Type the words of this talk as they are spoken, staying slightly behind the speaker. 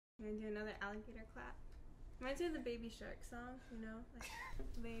I'm gonna do another alligator clap. Reminds me of the Baby Shark song, you know? Like,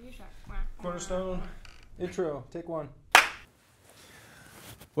 Baby Shark. Cornerstone, intro, take one.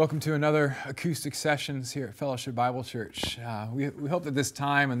 Welcome to another acoustic sessions here at Fellowship Bible Church. We hope that this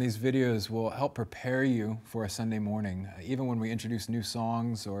time and these videos will help prepare you for a Sunday morning. Even when we introduce new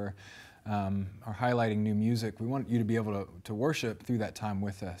songs or are highlighting new music, we want you to be able to worship through that time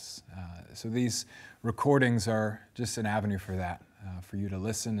with us. So these recordings are just an avenue for that, for you to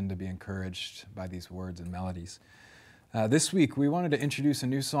listen and to be encouraged by these words and melodies. This week we wanted to introduce a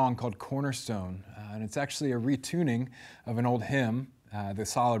new song called Cornerstone, and it's actually a retuning of an old hymn, The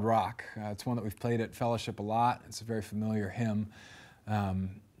Solid Rock. It's one that we've played at Fellowship a lot. It's a very familiar hymn. The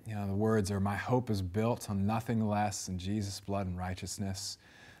words are, "My hope is built on nothing less than Jesus' blood and righteousness."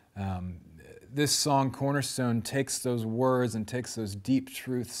 This song, Cornerstone, takes those words and takes those deep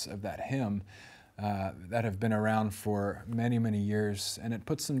truths of that hymn that have been around for many, many years, and it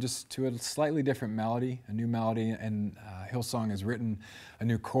puts them just to a slightly different melody, a new melody, and Hillsong has written a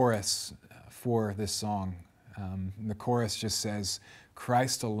new chorus for this song. The chorus just says,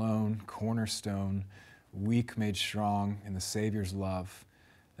 "Christ alone, cornerstone, weak made strong in the Savior's love."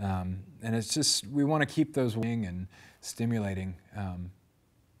 And it's just, we want to keep those wing and stimulating.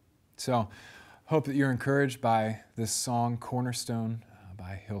 So hope that you're encouraged by this song, Cornerstone,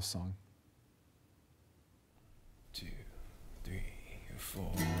 by Hillsong. 2, 3,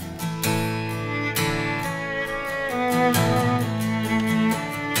 4.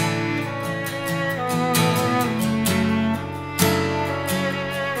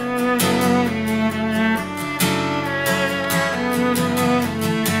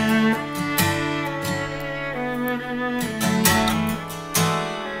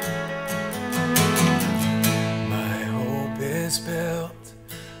 Built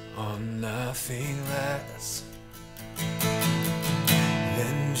on nothing less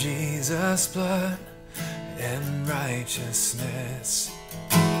than Jesus' blood and righteousness.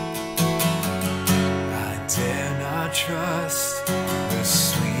 I dare not trust the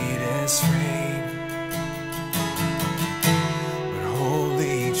sweetest rain, but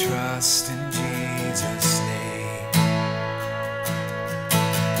wholly trust in Jesus' name.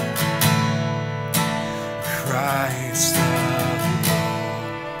 Christ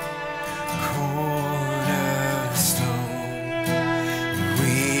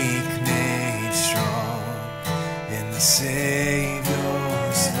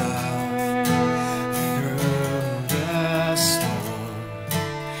Saviour's love through the storm.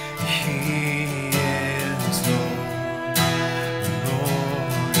 He is Lord,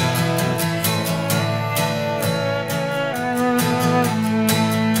 Lord of all.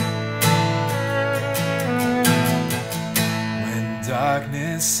 When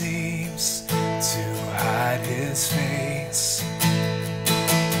darkness seems to hide His face,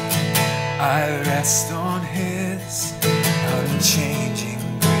 I rest on His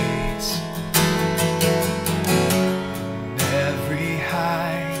unchanging grace. In every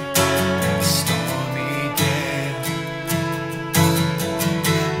high and stormy gale,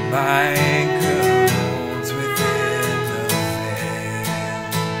 my anchor holds within the veil.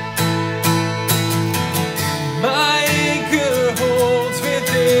 My anchor holds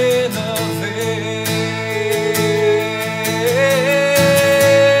within the veil.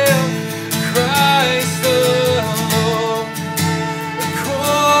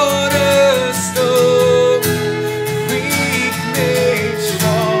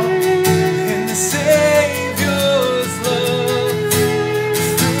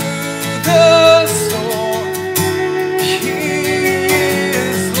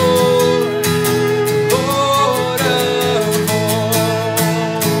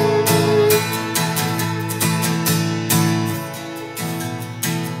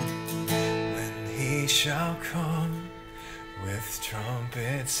 Shall come with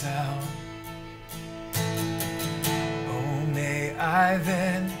trumpet sound. Oh, may I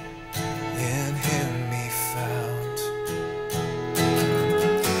then in